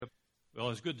Well,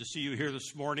 it's good to see you here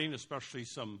this morning, especially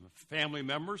some family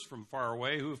members from far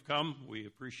away who have come. We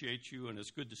appreciate you, and it's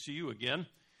good to see you again,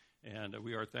 and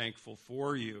we are thankful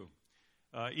for you.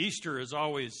 Easter is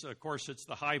always, of course, it's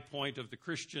the high point of the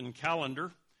Christian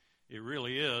calendar. It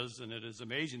really is, and it is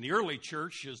amazing. The early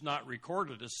church is not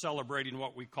recorded as celebrating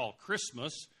what we call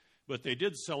Christmas, but they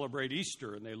did celebrate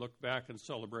Easter, and they looked back and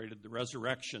celebrated the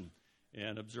resurrection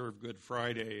and observed Good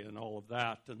Friday and all of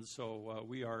that. And so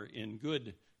we are in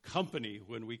good company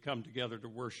when we come together to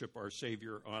worship our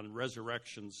Savior on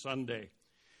Resurrection Sunday.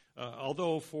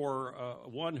 Although for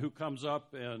one who comes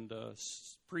up and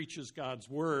preaches God's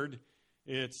Word,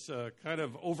 it's kind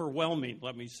of overwhelming,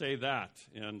 let me say that.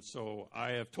 And so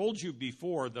I have told you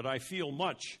before that I feel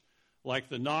much like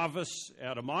the novice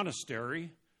at a monastery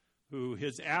who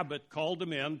his abbot called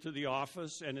him in to the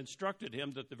office and instructed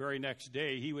him that the very next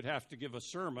day he would have to give a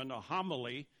sermon, a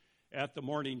homily, at the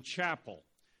morning chapel.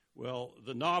 Well,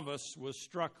 the novice was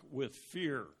struck with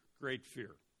fear, great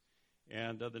fear.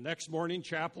 And the next morning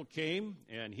chapel came,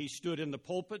 and he stood in the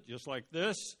pulpit just like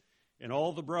this, and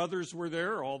all the brothers were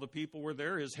there, all the people were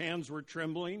there. His hands were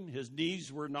trembling, his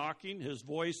knees were knocking, his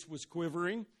voice was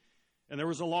quivering, and there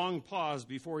was a long pause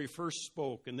before he first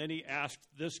spoke, and then he asked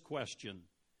this question: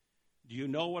 "Do you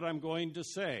know what I'm going to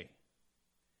say?"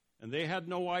 And they had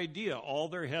no idea. All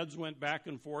their heads went back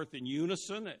and forth in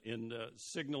unison, in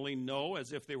signaling no,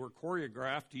 as if they were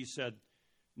choreographed. He said,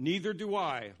 "Neither do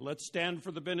I. Let's stand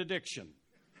for the benediction."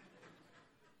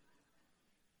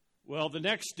 Well, the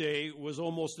next day was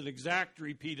almost an exact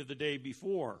repeat of the day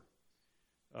before.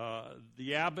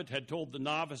 The abbot had told the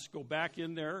novice, "Go back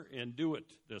in there and do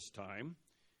it this time."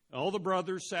 All the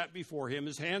brothers sat before him.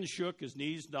 His hands shook, his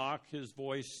knees knocked, his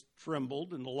voice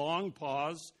trembled. In the long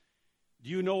pause, "Do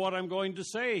you know what I'm going to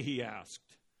say?" he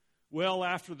asked. Well,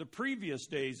 after the previous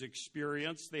day's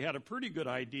experience, they had a pretty good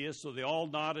idea, so they all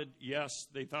nodded yes,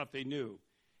 they thought they knew.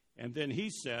 And then he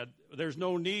said, "There's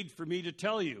no need for me to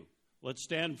tell you. Let's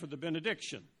stand for the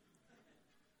benediction."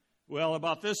 Well,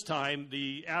 about this time,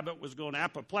 the abbot was going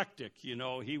apoplectic. You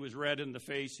know, he was red in the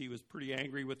face. He was pretty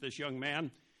angry with this young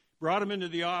man. Brought him into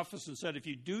the office and said, "If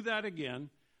you do that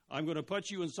again, I'm going to put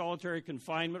you in solitary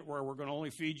confinement where we're going to only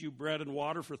feed you bread and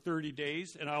water for 30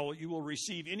 days, and you will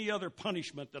receive any other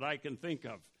punishment that I can think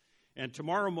of. And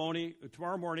tomorrow morning,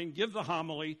 give the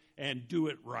homily and do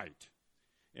it right."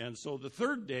 And so the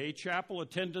third day, chapel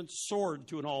attendance soared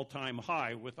to an all-time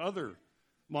high, with other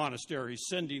monasteries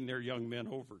sending their young men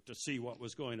over to see what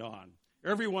was going on.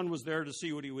 Everyone was there to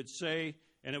see what he would say,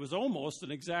 and it was almost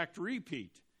an exact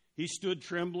repeat. He stood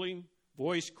trembling,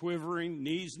 voice quivering,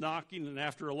 knees knocking, and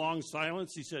after a long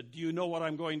silence, he said, "Do you know what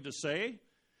I'm going to say?"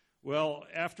 Well,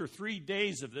 after 3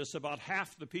 days of this, about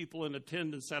half the people in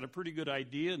attendance had a pretty good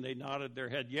idea, and they nodded their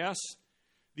head yes.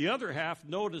 The other half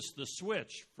noticed the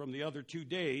switch from the other 2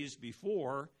 days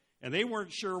before, and they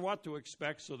weren't sure what to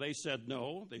expect, so they said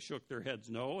no. They shook their heads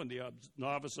no, and the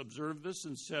novice observed this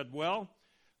and said, "Well,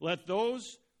 let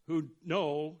those who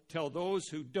know tell those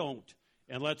who don't,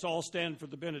 and let's all stand for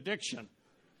the benediction."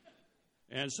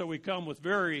 And so we come with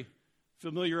very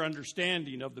familiar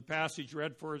understanding of the passage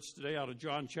read for us today out of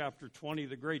John chapter 20,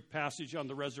 the great passage on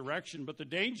the resurrection. But the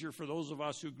danger for those of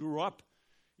us who grew up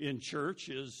in church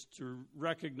is to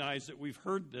recognize that we've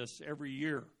heard this every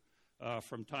year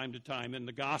from time to time in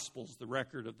the Gospels, the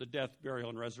record of the death, burial,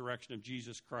 and resurrection of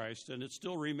Jesus Christ. And it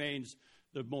still remains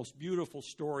the most beautiful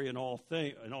story in all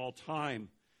time.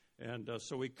 And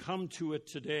so we come to it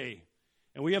today.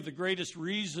 And we have the greatest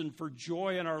reason for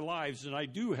joy in our lives, and I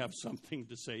do have something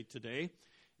to say today.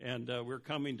 And we're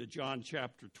coming to John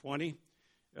chapter 20.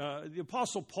 The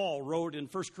Apostle Paul wrote in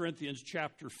 1 Corinthians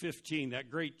chapter 15, that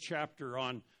great chapter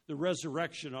on the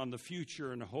resurrection, on the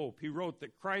future and hope. He wrote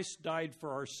that Christ died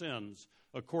for our sins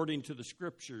according to the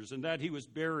Scriptures, and that he was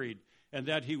buried, and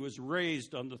that he was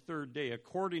raised on the third day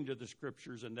according to the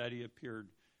Scriptures, and that he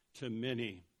appeared to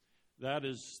many. That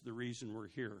is the reason we're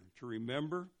here, to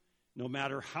remember. No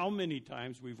matter how many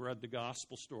times we've read the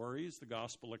gospel stories, the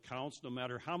gospel accounts, no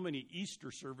matter how many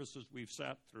Easter services we've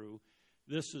sat through,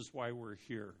 this is why we're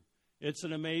here. It's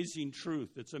an amazing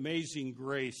truth. It's amazing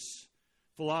grace.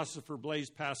 Philosopher Blaise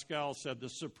Pascal said, "The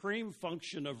supreme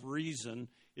function of reason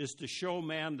is to show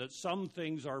man that some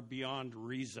things are beyond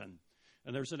reason."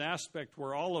 And there's an aspect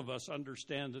where all of us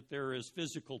understand that there is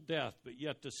physical death, but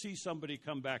yet to see somebody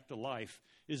come back to life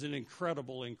is an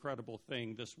incredible, incredible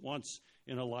thing, this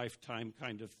once-in-a-lifetime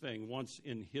kind of thing, once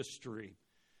in history.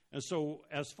 And so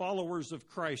as followers of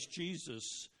Christ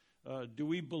Jesus, do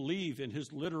we believe in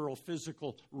his literal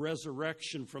physical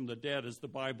resurrection from the dead, as the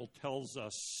Bible tells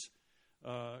us?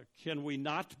 Can we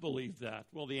not believe that?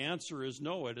 Well, the answer is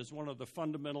no. It is one of the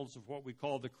fundamentals of what we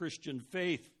call the Christian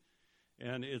faith.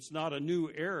 And it's not a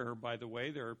new error, by the way.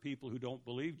 There are people who don't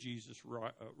believe Jesus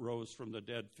rose from the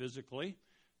dead physically,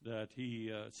 that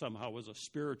he somehow was a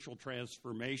spiritual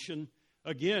transformation.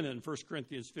 Again, in 1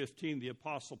 Corinthians 15, the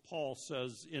Apostle Paul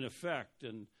says, in effect,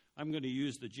 and I'm going to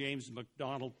use the James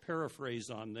MacDonald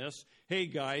paraphrase on this. Hey,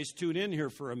 guys, tune in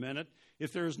here for a minute.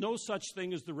 If there is no such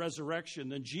thing as the resurrection,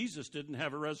 then Jesus didn't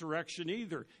have a resurrection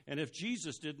either. And if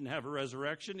Jesus didn't have a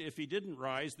resurrection, if he didn't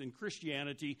rise, then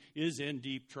Christianity is in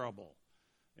deep trouble.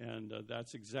 And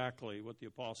that's exactly what the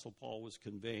Apostle Paul was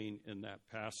conveying in that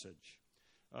passage.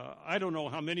 I don't know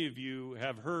how many of you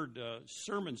have heard a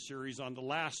sermon series on the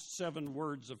last 7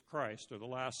 words of Christ, or the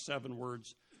last 7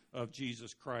 words of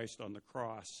Jesus Christ on the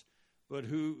cross. But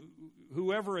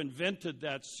whoever invented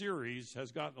that series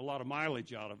has gotten a lot of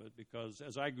mileage out of it, because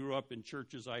as I grew up in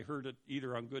churches, I heard it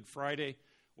either on Good Friday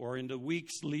or in the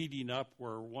weeks leading up,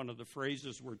 where one of the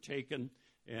phrases were taken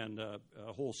and a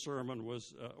whole sermon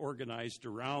was organized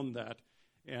around that.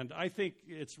 And I think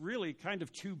it's really kind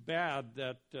of too bad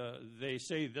that they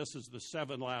say this is the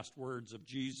 7 last words of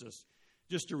Jesus.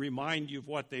 Just to remind you of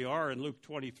what they are, in Luke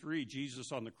 23,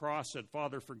 Jesus on the cross said,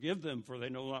 Father, forgive them, for they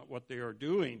know not what they are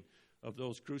doing, of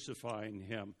those crucifying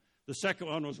him. The second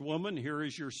one was, woman, here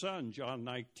is your son, John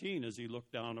 19, as he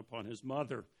looked down upon his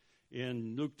mother.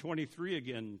 In Luke 23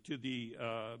 again, to the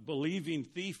believing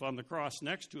thief on the cross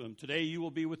next to him, today you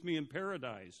will be with me in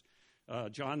paradise.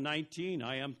 John 19,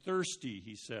 I am thirsty,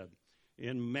 he said.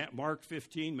 In Mark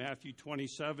 15, Matthew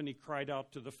 27, he cried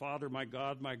out to the Father, my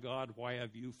God, why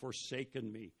have you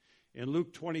forsaken me? In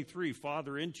Luke 23,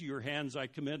 Father, into your hands I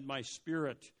commend my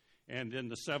spirit. And in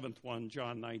the 7th one,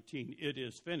 John 19, it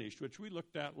is finished, which we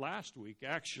looked at last week,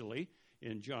 actually,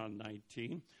 in John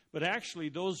 19. But actually,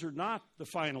 those are not the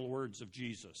final words of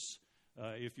Jesus.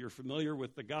 If you're familiar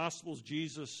with the Gospels,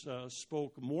 Jesus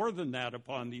spoke more than that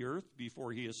upon the earth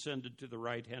before he ascended to the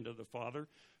right hand of the Father.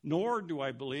 Nor do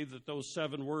I believe that those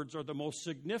 7 words are the most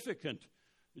significant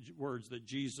words that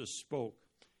Jesus spoke.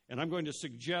 And I'm going to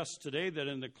suggest today that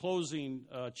in the closing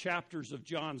chapters of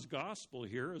John's Gospel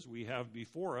here, as we have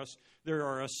before us, there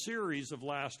are a series of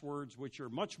last words which are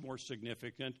much more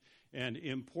significant and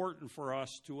important for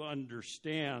us to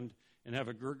understand and have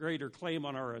a greater claim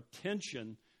on our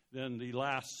attention than the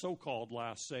last so-called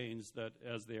last sayings that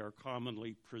as they are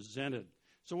commonly presented.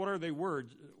 So what are they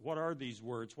words? What are these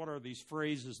words? What are these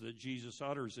phrases that Jesus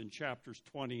utters in chapters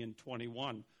 20 and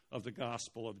 21 of the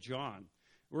Gospel of John?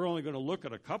 We're only going to look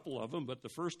at a couple of them, but the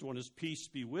first one is peace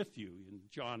be with you in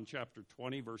John chapter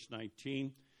 20, verse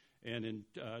 19. And in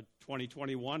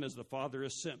 2021, as the Father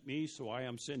has sent me, so I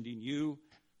am sending you.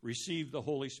 Receive the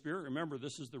Holy Spirit. Remember,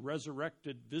 this is the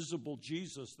resurrected, visible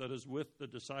Jesus that is with the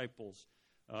disciples.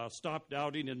 Stop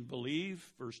doubting and believe,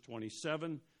 verse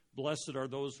 27. Blessed are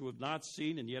those who have not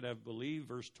seen and yet have believed,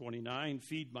 verse 29.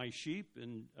 Feed my sheep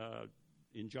in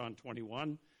John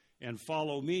 21. And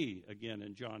follow me, again,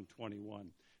 in John 21.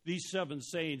 These 7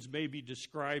 sayings may be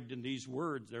described in these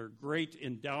words. They're great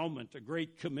endowment, a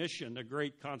great commission, a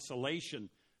great consolation,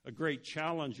 a great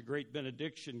challenge, a great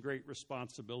benediction, great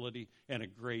responsibility, and a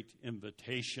great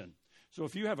invitation. So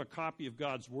if you have a copy of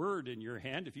God's Word in your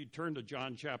hand, if you turn to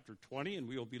John chapter 20, and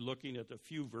we'll be looking at a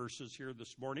few verses here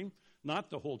this morning, not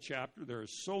the whole chapter. There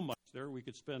is so much there. We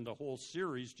could spend a whole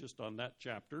series just on that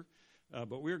chapter.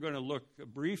 But we're going to look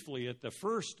briefly at the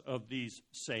first of these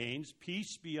sayings,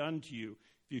 peace be unto you.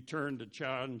 If you turn to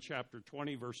John chapter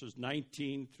 20, verses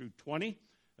 19 through 20,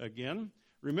 again,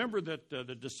 remember that the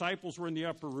disciples were in the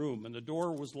upper room and the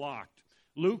door was locked.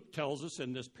 Luke tells us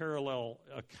in this parallel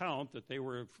account that they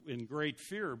were in great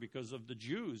fear because of the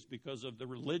Jews, because of the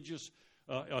religious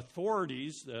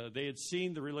authorities. They had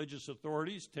seen the religious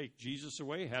authorities take Jesus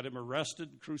away, had him arrested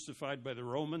and crucified by the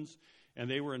Romans, and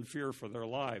they were in fear for their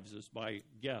lives, is my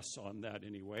guess on that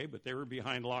anyway. But they were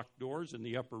behind locked doors in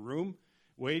the upper room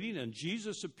waiting, and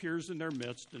Jesus appears in their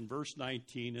midst in verse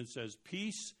 19 and says,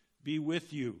 peace be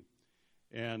with you.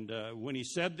 And when he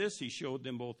said this, he showed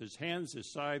them both his hands,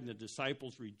 his side, and the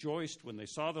disciples rejoiced when they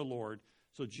saw the Lord.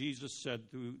 So Jesus said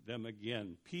to them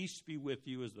again, peace be with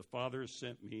you, as the Father has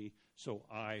sent me, so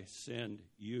I send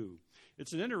you.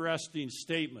 It's an interesting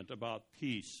statement about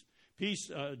peace.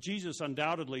 Peace, Jesus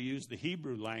undoubtedly used the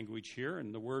Hebrew language here,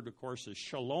 and the word, of course, is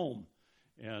shalom.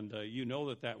 And you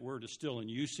know that word is still in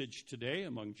usage today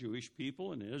among Jewish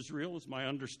people in Israel, is my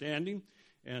understanding.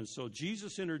 And so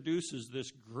Jesus introduces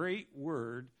this great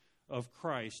word of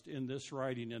Christ in this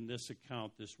writing, in this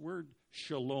account, this word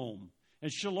shalom.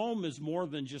 And shalom is more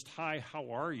than just, hi,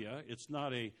 how are you? It's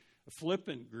not a a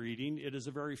flippant greeting. It is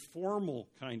a very formal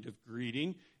kind of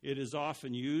greeting. It is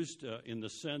often used in the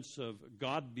sense of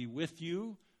God be with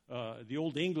you. The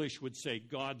Old English would say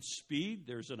Godspeed.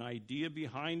 There's an idea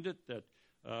behind it that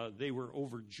they were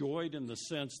overjoyed in the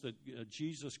sense that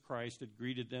Jesus Christ had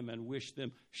greeted them and wished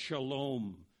them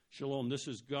shalom. Shalom, this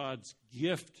is God's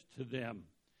gift to them.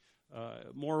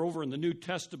 Moreover, in the New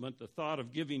Testament, the thought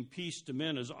of giving peace to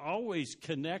men is always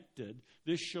connected.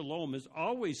 This shalom is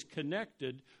always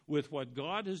connected with what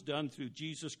God has done through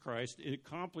Jesus Christ,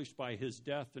 accomplished by his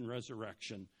death and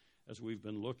resurrection, as we've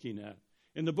been looking at.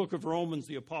 In the book of Romans,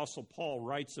 the Apostle Paul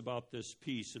writes about this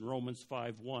peace in Romans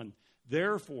 5:1.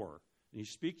 Therefore, and he's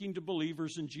speaking to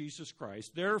believers in Jesus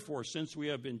Christ, therefore, since we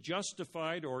have been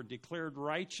justified or declared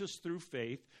righteous through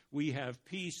faith, we have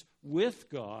peace with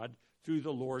God through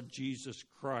the Lord Jesus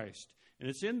Christ. And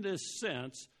it's in this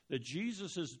sense that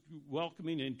Jesus is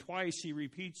welcoming, and twice he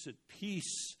repeats it,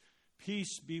 peace,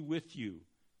 peace be with you,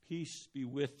 peace be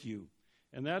with you.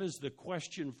 And that is the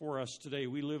question for us today.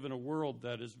 We live in a world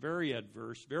that is very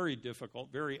adverse, very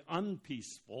difficult, very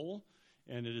unpeaceful,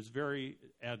 and it is very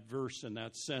adverse in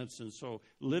that sense. And so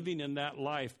living in that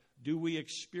life, do we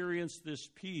experience this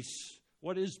peace?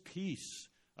 What is peace?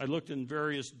 I looked in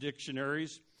various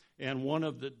dictionaries, and one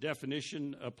of the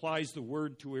definition applies the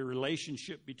word to a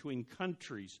relationship between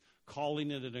countries,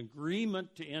 calling it an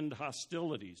agreement to end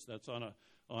hostilities. That's on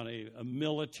a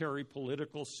military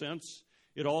political sense.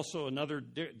 It also, another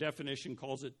definition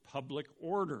calls it public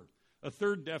order. A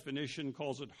third definition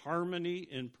calls it harmony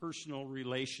in personal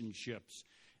relationships.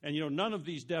 And, none of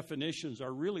these definitions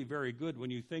are really very good when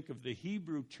you think of the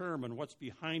Hebrew term and what's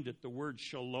behind it, the word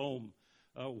shalom.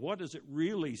 What does it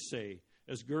really say?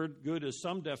 As good as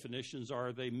some definitions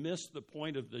are, they miss the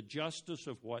point of the justice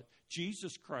of what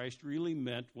Jesus Christ really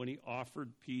meant when he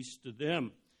offered peace to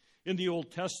them. In the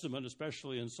Old Testament,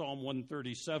 especially in Psalm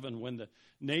 137, when the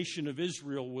nation of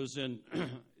Israel was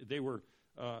they were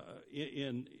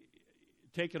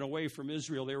taken away from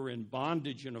Israel, they were in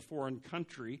bondage in a foreign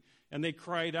country, and they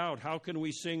cried out, how can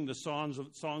we sing the songs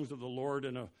of the Lord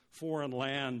in a foreign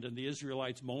land? And the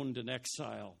Israelites moaned in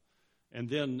exile. And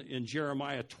then in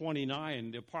Jeremiah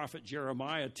 29, the prophet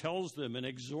Jeremiah tells them and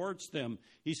exhorts them.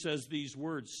 He says these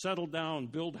words, settle down,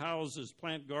 build houses,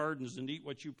 plant gardens, and eat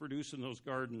what you produce in those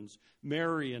gardens.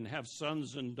 Marry and have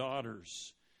sons and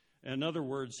daughters. In other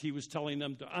words, he was telling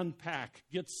them to unpack,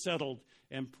 get settled,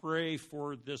 and pray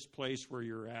for this place where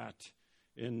you're at.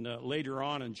 And later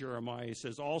on in Jeremiah, he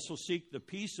says, also seek the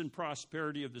peace and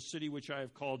prosperity of the city which I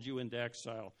have called you into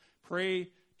exile. Pray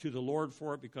to the Lord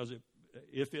for it, because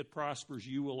if it prospers,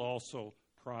 you will also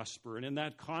prosper. And in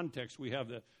that context, we have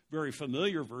the very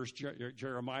familiar verse,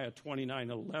 Jeremiah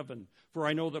 29:11. For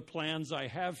I know the plans I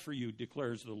have for you,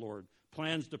 declares the Lord.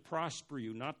 Plans to prosper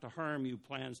you, not to harm you,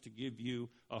 plans to give you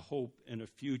a hope and a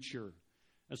future.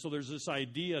 And so there's this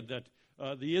idea that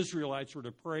the Israelites were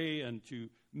to pray and to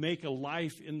make a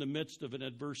life in the midst of an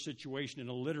adverse situation in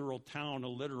a literal town, a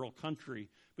literal country.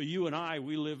 But you and I,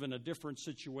 we live in a different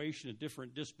situation, a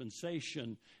different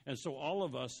dispensation. And so all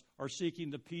of us are seeking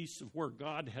the peace of where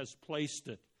God has placed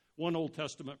it. One Old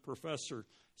Testament professor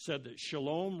said that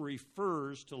shalom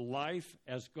refers to life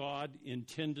as God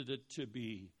intended it to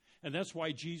be. And that's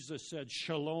why Jesus said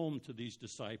shalom to these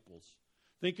disciples.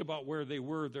 Think about where they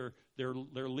were. Their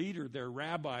leader, their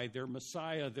rabbi, their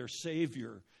Messiah, their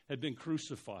Savior had been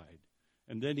crucified.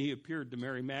 And then he appeared to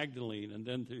Mary Magdalene,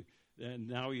 and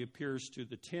now he appears to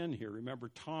the 10 here.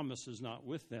 Remember, Thomas is not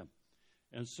with them.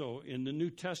 And so in the New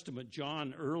Testament,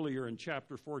 John earlier in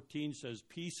chapter 14 says,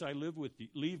 peace I leave with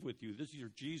you. These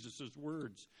are Jesus'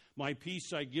 words. My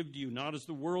peace I give to you, not as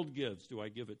the world gives do I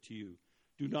give it to you.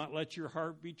 Do not let your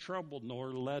heart be troubled,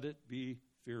 nor let it be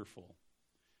fearful.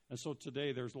 And so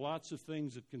today there's lots of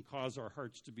things that can cause our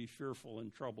hearts to be fearful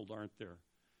and troubled, aren't there?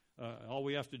 All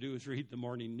we have to do is read the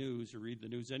morning news or read the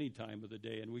news any time of the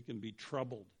day, and we can be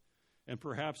troubled. And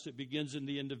perhaps it begins in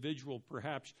the individual.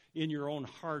 Perhaps in your own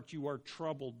heart you are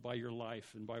troubled by your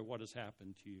life and by what has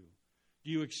happened to you.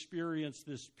 Do you experience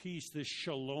this peace, this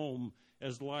shalom,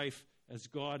 as life as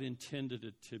God intended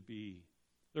it to be?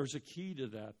 There's a key to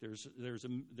that.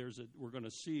 We're going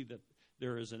to see that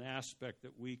there is an aspect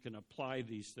that we can apply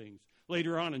these things.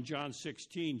 Later on in John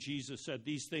 16, Jesus said,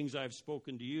 these things I've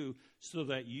spoken to you so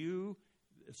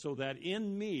that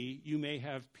in me you may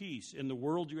have peace. In the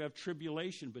world you have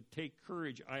tribulation, but take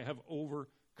courage. I have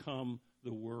overcome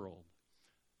the world.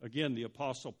 Again, the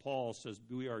Apostle Paul says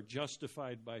we are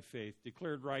justified by faith,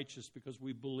 declared righteous because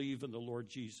we believe in the Lord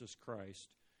Jesus Christ.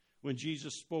 When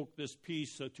Jesus spoke this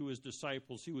peace to his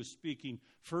disciples, he was speaking,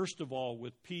 first of all,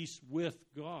 with peace with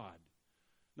God.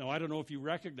 Now, I don't know if you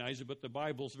recognize it, but the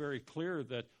Bible's very clear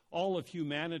that all of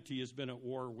humanity has been at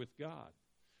war with God.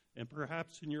 And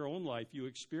perhaps in your own life you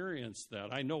experienced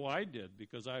that. I know I did,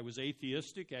 because I was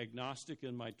atheistic, agnostic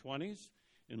in my 20s,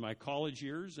 in my college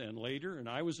years and later, and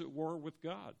I was at war with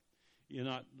God.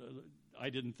 I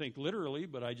didn't think literally,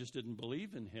 but I just didn't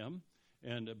believe in him.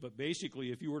 But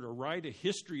basically, if you were to write a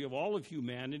history of all of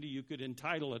humanity, you could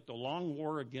entitle it The Long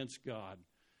War Against God.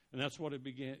 And that's what it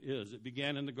is. It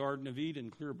began in the Garden of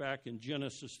Eden, clear back in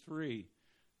Genesis 3.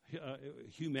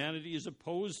 Humanity is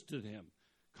opposed to him.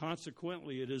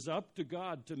 Consequently, it is up to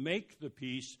God to make the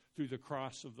peace through the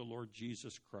cross of the Lord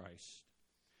Jesus Christ.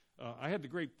 I had the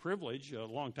great privilege a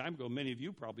long time ago, many of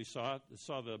you probably saw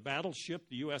the battleship,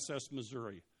 the USS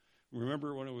Missouri.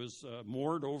 Remember when it was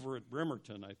moored over at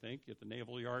Bremerton, I think, at the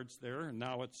naval yards there, and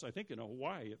now it's, I think, in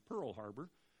Hawaii at Pearl Harbor,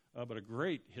 but a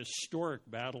great historic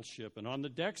battleship. And on the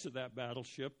decks of that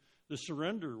battleship, the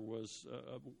surrender was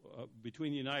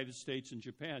between the United States and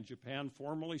Japan. Japan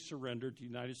formally surrendered to the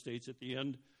United States at the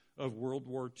end of World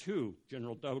War II.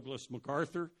 General Douglas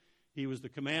MacArthur, he was the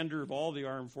commander of all the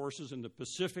armed forces in the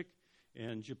Pacific,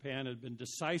 and Japan had been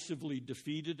decisively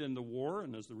defeated in the war,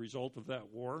 and as the result of that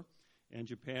war, and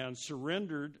Japan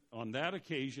surrendered on that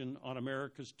occasion on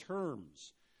America's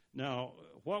terms. Now,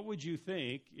 what would you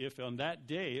think if on that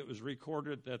day it was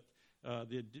recorded that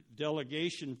the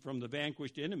delegation from the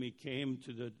vanquished enemy came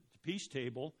to the peace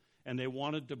table and they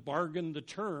wanted to bargain the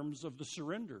terms of the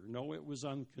surrender? No, it was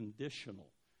unconditional.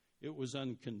 It was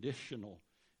unconditional.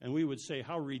 And we would say,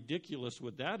 how ridiculous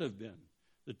would that have been?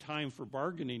 The time for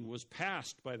bargaining was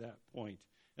past by that point.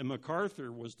 And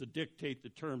MacArthur was to dictate the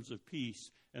terms of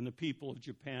peace, and the people of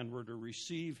Japan were to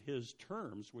receive his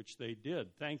terms, which they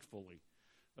did, thankfully.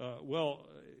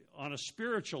 On a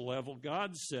spiritual level,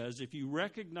 God says, if you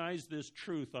recognize this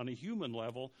truth on a human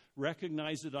level,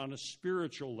 recognize it on a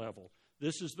spiritual level.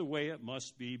 This is the way it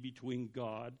must be between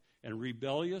God and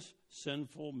rebellious,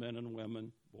 sinful men and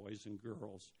women, boys and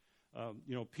girls.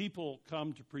 People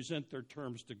come to present their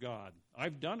terms to God.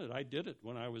 I've done it. I did it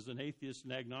when I was an atheist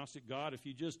and agnostic. God, if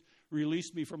you just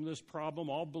release me from this problem,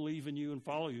 I'll believe in you and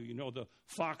follow you. You know, the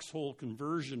foxhole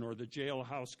conversion or the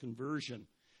jailhouse conversion.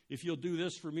 If you'll do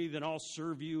this for me, then I'll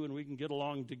serve you and we can get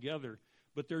along together.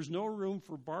 But there's no room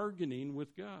for bargaining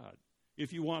with God.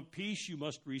 If you want peace, you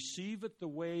must receive it the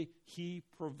way he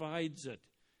provides it.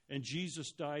 And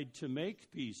Jesus died to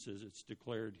make peace, as it's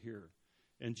declared here.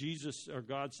 And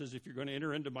God says, if you're going to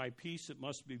enter into my peace, it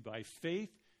must be by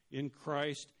faith in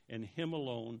Christ and him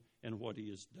alone and what he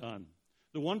has done.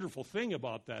 The wonderful thing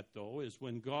about that, though, is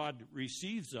when God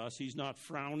receives us, he's not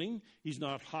frowning, he's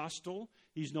not hostile,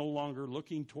 he's no longer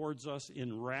looking towards us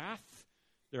in wrath.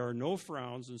 There are no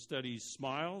frowns. Instead, he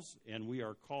smiles, and we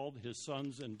are called his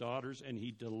sons and daughters, and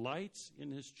he delights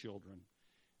in his children.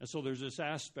 And so there's this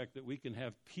aspect that we can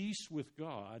have peace with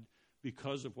God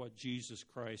because of what Jesus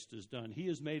Christ has done. He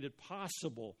has made it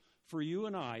possible for you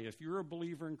and I, if you're a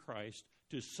believer in Christ,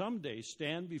 to someday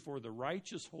stand before the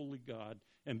righteous, holy God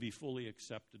and be fully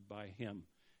accepted by him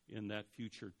in that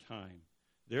future time.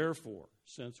 Therefore,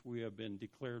 since we have been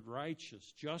declared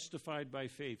righteous, justified by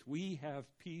faith, we have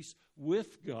peace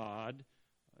with God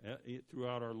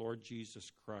throughout our Lord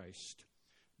Jesus Christ.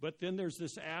 But then there's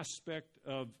this aspect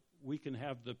of we can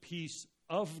have the peace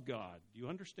of God. Do you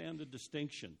understand the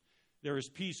distinction? There is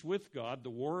peace with God. The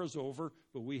war is over,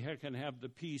 but we can have the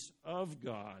peace of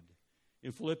God.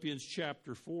 In Philippians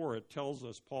chapter 4, it tells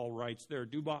us, Paul writes there,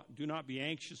 do not be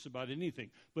anxious about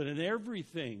anything, but in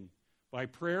everything, by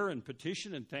prayer and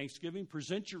petition and thanksgiving,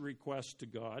 present your requests to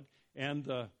God, and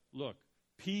the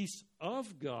peace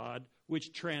of God,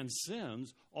 which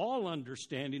transcends all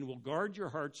understanding, will guard your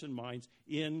hearts and minds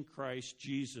in Christ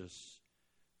Jesus.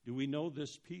 Do we know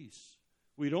this peace?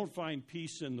 We don't find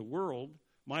peace in the world.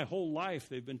 My whole life,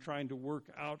 they've been trying to work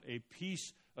out a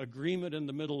peace agreement in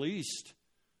the Middle East.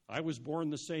 I was born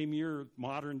the same year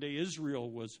modern-day Israel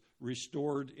was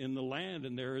restored in the land,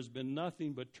 and there has been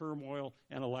nothing but turmoil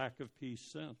and a lack of peace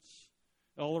since.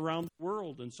 All around the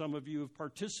world, and some of you have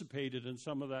participated in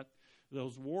some of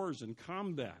those wars and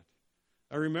combat.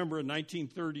 I remember in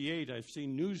 1938, I've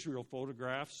seen newsreel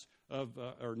photographs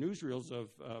newsreels of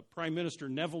Prime Minister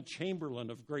Neville Chamberlain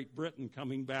of Great Britain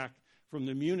coming back from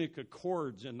the Munich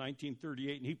Accords in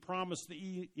 1938, and he promised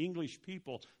the English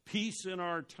people peace in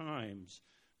our times.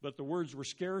 But the words were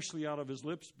scarcely out of his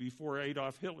lips before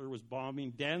Adolf Hitler was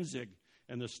bombing Danzig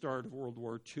and the start of World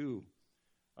War II.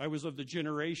 I was of the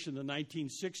generation, the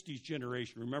 1960s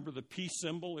generation. Remember the peace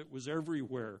symbol? It was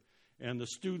everywhere. And the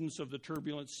students of the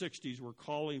turbulent 60s were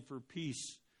calling for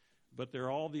peace. But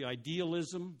all the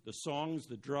idealism, the songs,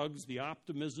 the drugs, the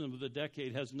optimism of the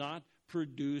decade has not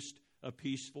produced a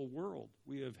peaceful world.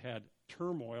 We have had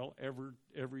turmoil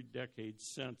every decade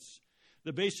since.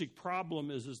 The basic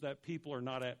problem is that people are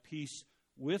not at peace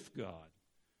with God,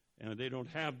 and they don't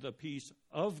have the peace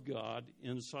of God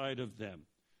inside of them.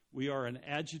 We are an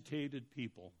agitated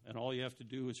people, and all you have to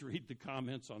do is read the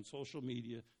comments on social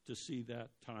media to see that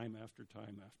time after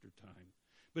time after time.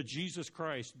 But Jesus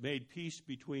Christ made peace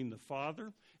between the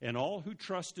Father and all who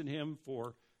trust in him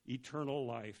for eternal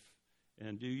life.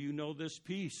 And do you know this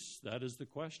peace? That is the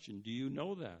question. Do you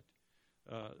know that?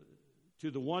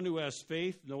 To the one who has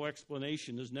faith, no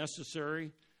explanation is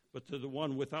necessary, but to the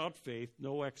one without faith,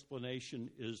 no explanation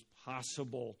is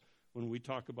possible when we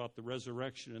talk about the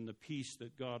resurrection and the peace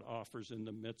that God offers in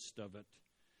the midst of it.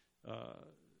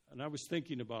 And I was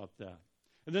thinking about that.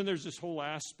 And then there's this whole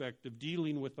aspect of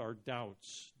dealing with our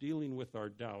doubts,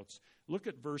 Look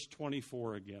at verse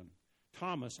 24 again.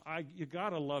 Thomas, you got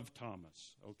to love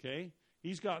Thomas, okay?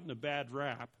 He's gotten a bad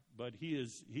rap, but he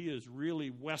is really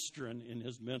Western in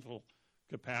his mental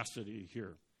capacity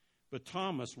here. But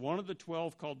Thomas, one of the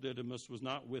 12 called Didymus, was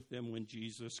not with them when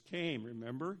Jesus came.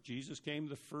 Remember, Jesus came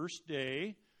the first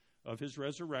day of his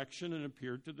resurrection and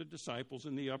appeared to the disciples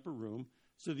in the upper room.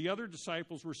 So the other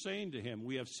disciples were saying to him,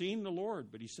 "We have seen the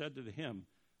Lord." But he said to him,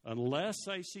 "Unless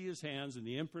I see his hands and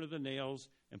the imprint of the nails,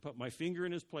 and put my finger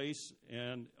in his place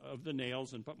and of the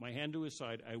nails, and put my hand to his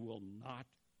side, I will not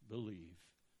believe."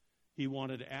 He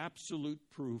wanted absolute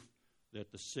proof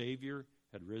that the Savior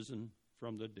had risen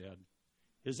from the dead.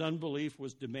 His unbelief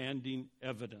was demanding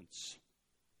evidence.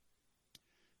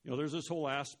 There's this whole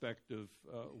aspect of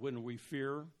when we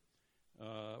fear.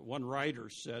 One writer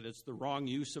said it's the wrong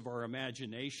use of our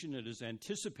imagination. It is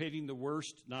anticipating the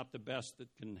worst, not the best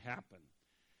that can happen.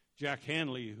 Jack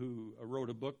Hanley, who wrote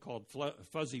a book called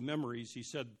Fuzzy Memories, he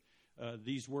said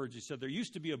these words. He said, "There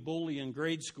used to be a bully in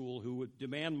grade school who would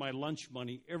demand my lunch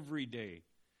money every day.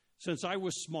 Since I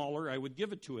was smaller, I would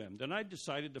give it to him. Then I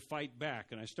decided to fight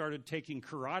back, and I started taking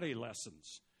karate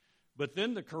lessons. But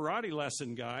then the karate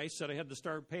lesson guy said I had to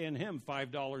start paying him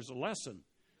 $5 a lesson.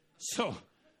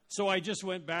 So I just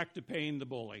went back to paying the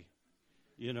bully,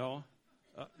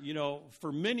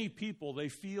 For many people, they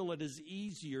feel it is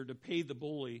easier to pay the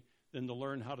bully than to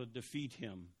learn how to defeat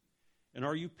him. And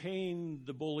are you paying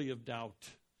the bully of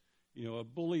doubt? A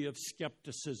bully of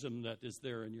skepticism that is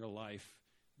there in your life.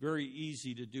 Very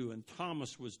easy to do, and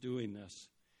Thomas was doing this.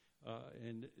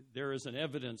 And there is an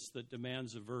evidence that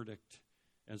demands a verdict.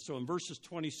 And so in verses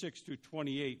 26 through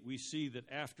 28, we see that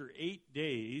after 8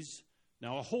 days,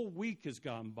 now a whole week has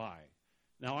gone by.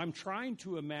 Now I'm trying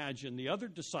to imagine the other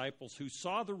disciples who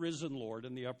saw the risen Lord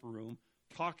in the upper room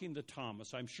talking to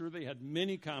Thomas. I'm sure they had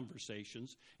many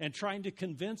conversations and trying to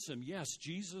convince him, yes,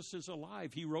 Jesus is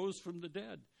alive. He rose from the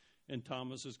dead. And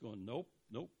Thomas is going, nope,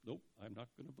 I'm not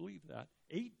going to believe that.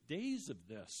 8 days of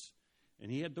this.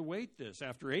 And he had to wait this.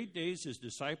 After 8 days, his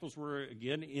disciples were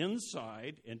again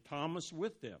inside, and Thomas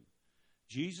with them.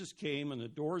 Jesus came, and the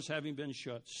doors having been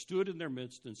shut, stood in their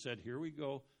midst and said, "Here we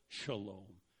go,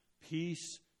 shalom.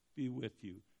 Peace be with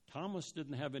you." Thomas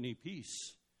didn't have any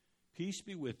peace. Peace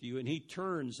be with you. And he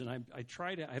turns, and I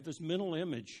have this mental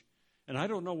image, and I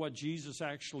don't know what Jesus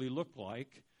actually looked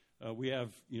like. We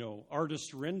have,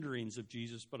 artist renderings of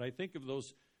Jesus, but I think of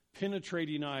those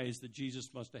penetrating eyes that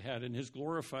Jesus must have had in his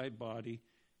glorified body.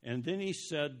 And then he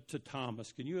said to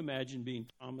Thomas, can you imagine being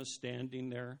Thomas standing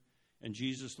there? And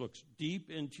Jesus looks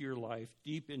deep into your life,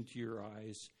 deep into your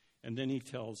eyes. And then he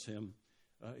tells him,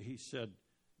 he said,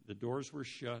 the doors were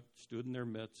shut, stood in their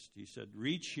midst. He said,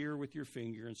 reach here with your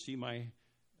finger and see my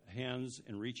hands,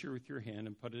 and reach here with your hand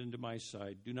and put it into my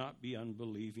side. Do not be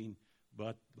unbelieving,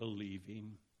 but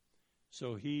believing.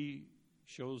 So he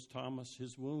shows Thomas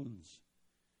his wounds.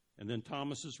 And then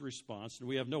Thomas's response, and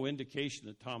we have no indication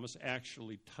that Thomas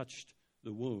actually touched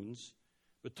the wounds,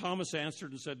 but Thomas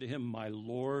answered and said to him, my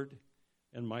Lord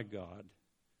and my God,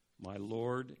 my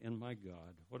Lord and my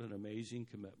God. What an amazing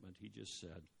commitment he just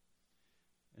said.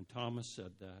 And Thomas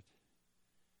said that.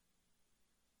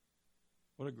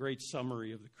 What a great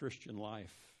summary of the Christian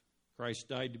life. Christ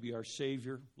died to be our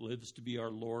Savior, lives to be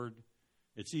our Lord.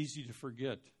 It's easy to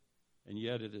forget, and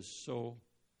yet it is so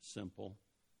simple.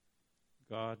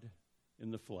 God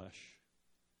in the flesh,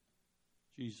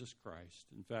 Jesus Christ.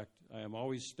 In fact, I am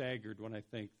always staggered when I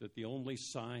think that the only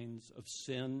signs of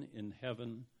sin in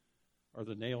heaven are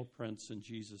the nail prints in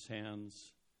Jesus'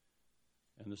 hands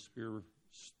and the spear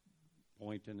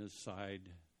point in his side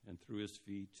and through his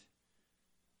feet,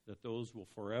 that those will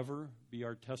forever be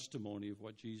our testimony of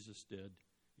what Jesus did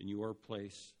in your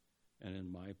place and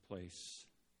in my place.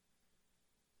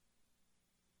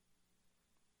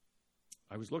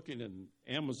 I was looking in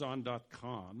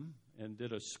Amazon.com, and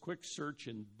did a quick search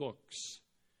in books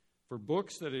for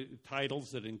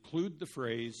titles that include the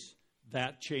phrase,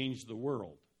 "That changed the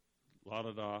world."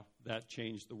 La-da-da, that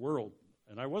changed the world.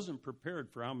 And I wasn't prepared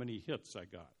for how many hits I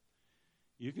got.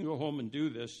 You can go home and do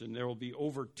this, and there will be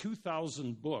over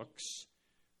 2,000 books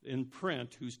in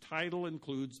print whose title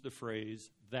includes the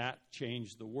phrase, "That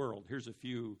changed the world." Here's a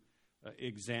few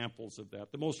examples of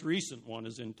that. The most recent one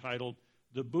is entitled,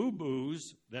 "The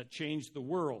Boo-Boos That Changed the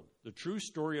World, the True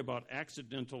Story About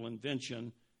Accidental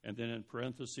Invention," and then in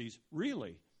parentheses,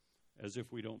 "Really," as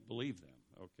if we don't believe them,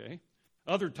 okay?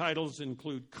 Other titles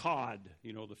include Cod,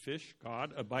 the fish,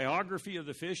 Cod, a biography of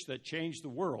the fish that changed the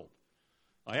world.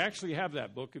 I actually have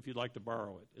that book if you'd like to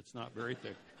borrow it. It's not very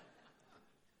thick.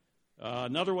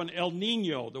 Another one, El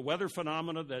Nino, the weather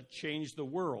phenomena that changed the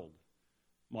world.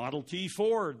 Model T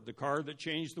Ford, the car that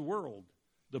changed the world.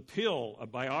 The Pill, a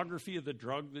biography of the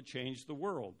drug that changed the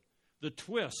world. The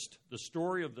Twist, the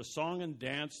story of the song and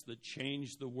dance that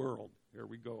changed the world. Here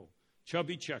we go.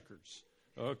 Chubby Checkers.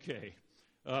 Okay.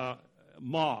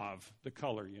 Mauve, the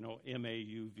color,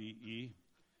 M-A-U-V-E.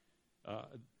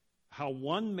 How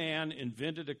one man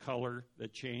invented a color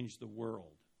that changed the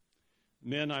world.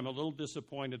 Men, I'm a little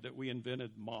disappointed that we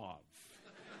invented mauve.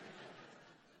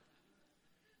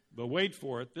 But wait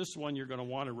for it. This one you're going to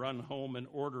want to run home and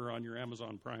order on your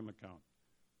Amazon Prime account.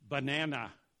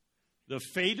 Banana, the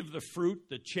fate of the fruit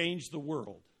that changed the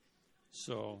world.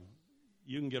 So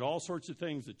you can get all sorts of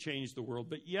things that change the world.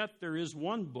 But yet there is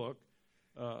one book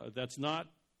that's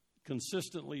not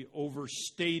consistently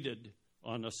overstated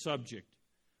on a subject.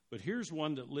 But here's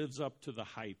one that lives up to the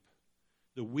hype.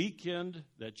 The Weekend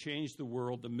That Changed the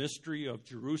World, The Mystery of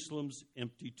Jerusalem's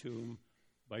Empty Tomb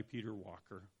by Peter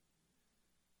Walker.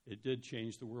 It did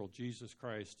change the world. Jesus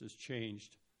Christ has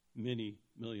changed many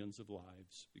millions of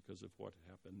lives because of what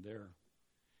happened there.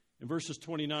 In verses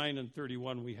 29 and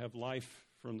 31, we have life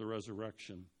from the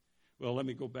resurrection. Well, let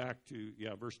me go back to,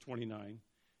 verse 29.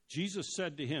 Jesus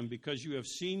said to him, "Because you have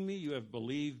seen me, you have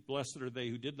believed. Blessed are they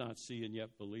who did not see and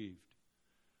yet believed."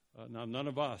 Now, none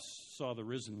of us saw the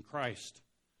risen Christ,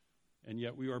 and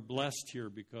yet we are blessed here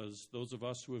because those of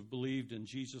us who have believed in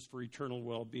Jesus for eternal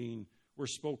well-being were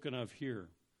spoken of here.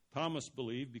 Thomas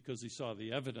believed because he saw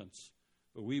the evidence,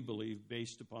 but we believe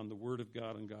based upon the Word of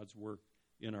God and God's work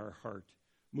in our heart.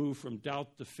 Move from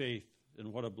doubt to faith,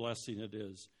 and what a blessing it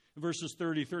is. In verses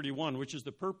 30-31, which is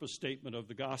the purpose statement of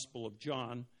the Gospel of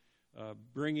John,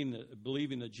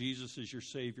 believing that Jesus is your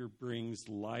Savior brings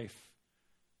life.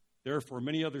 Therefore,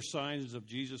 many other signs of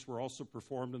Jesus were also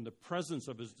performed in the presence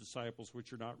of his disciples,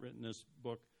 which are not written in this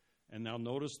book. And now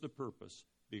notice the purpose.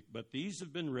 But these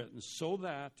have been written so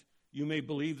that you may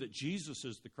believe that Jesus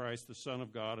is the Christ, the Son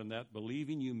of God, and that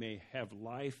believing you may have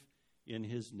life in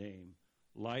his name.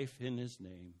 Life in his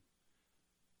name.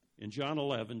 In John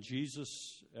 11,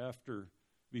 Jesus,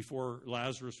 before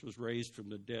Lazarus was raised from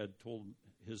the dead, told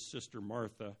his sister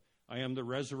Martha, "I am the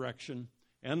resurrection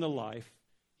and the life.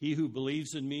 He who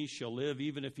believes in me shall live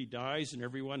even if he dies, and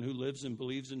everyone who lives and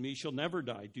believes in me shall never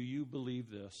die. Do you believe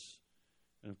this?"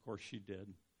 And of course she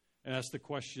did. And that's the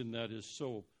question that is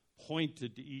so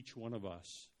pointed to each one of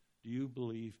us. Do you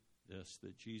believe this,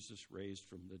 that Jesus raised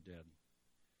from the dead?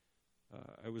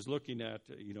 I was looking at,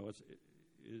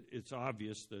 it's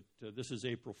obvious that this is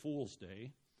April Fool's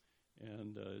Day,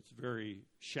 and it's very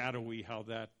shadowy how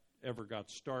that ever got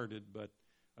started, but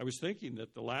I was thinking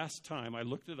that the last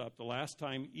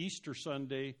time Easter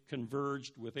Sunday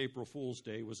converged with April Fool's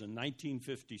Day was in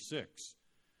 1956.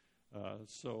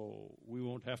 So we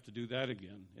won't have to do that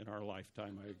again in our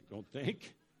lifetime, I don't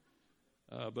think.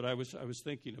 But I was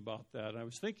thinking about that. I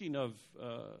was thinking of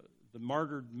the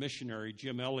martyred missionary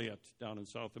Jim Elliot down in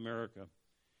South America.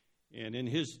 And in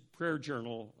his prayer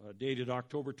journal, dated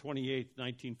October 28,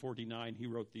 1949, he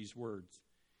wrote these words: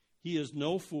 "He is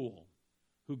no fool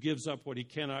who gives up what he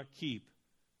cannot keep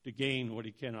to gain what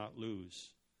he cannot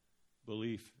lose."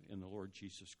 Belief in the Lord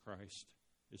Jesus Christ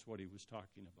is what he was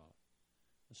talking about.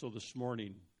 So this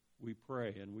morning, we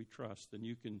pray and we trust, and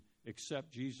you can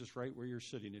accept Jesus right where you're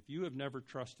sitting. If you have never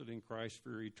trusted in Christ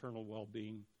for your eternal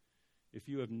well-being, if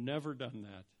you have never done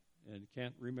that and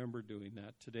can't remember doing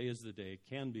that, today is the day,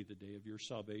 can be the day of your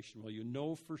salvation. Well, you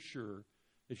know for sure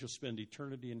that you'll spend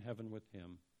eternity in heaven with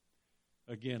him.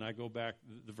 Again, I go back,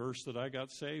 the verse that I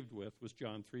got saved with was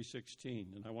John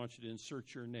 3:16, and I want you to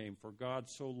insert your name. For God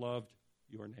so loved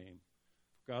your name.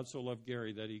 For God so loved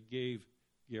Gary that he gave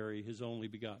Gary his only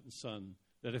begotten Son,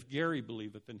 that if Gary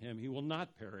believeth in him, he will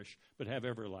not perish, but have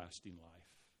everlasting life.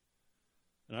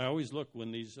 And I always look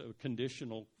when these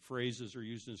conditional phrases are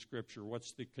used in Scripture,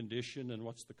 what's the condition and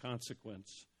what's the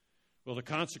consequence? Well, the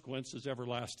consequence is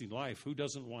everlasting life. Who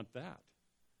doesn't want that?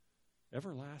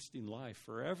 everlasting life,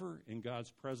 forever in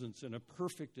God's presence in a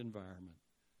perfect environment.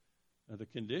 Now, the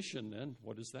condition then,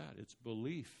 what is that? It's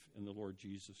belief in the Lord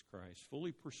Jesus Christ,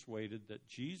 fully persuaded that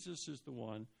Jesus is the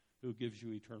one who gives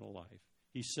you eternal life.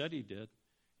 He said he did.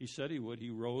 He said he would.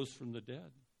 He rose from the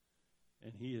dead.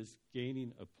 And he is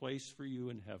gaining a place for you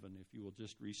in heaven if you will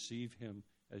just receive him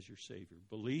as your Savior.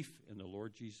 Belief in the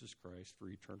Lord Jesus Christ for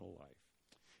eternal life.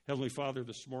 Heavenly Father,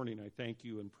 this morning I thank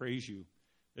you and praise you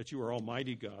that you are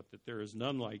Almighty God, that there is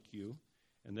none like you,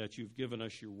 and that you've given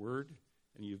us your word,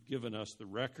 and you've given us the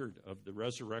record of the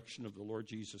resurrection of the Lord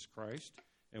Jesus Christ,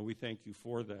 and we thank you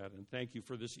for that. And thank you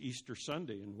for this Easter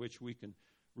Sunday in which we can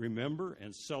remember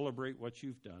and celebrate what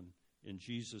you've done. In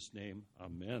Jesus' name,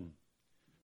 amen.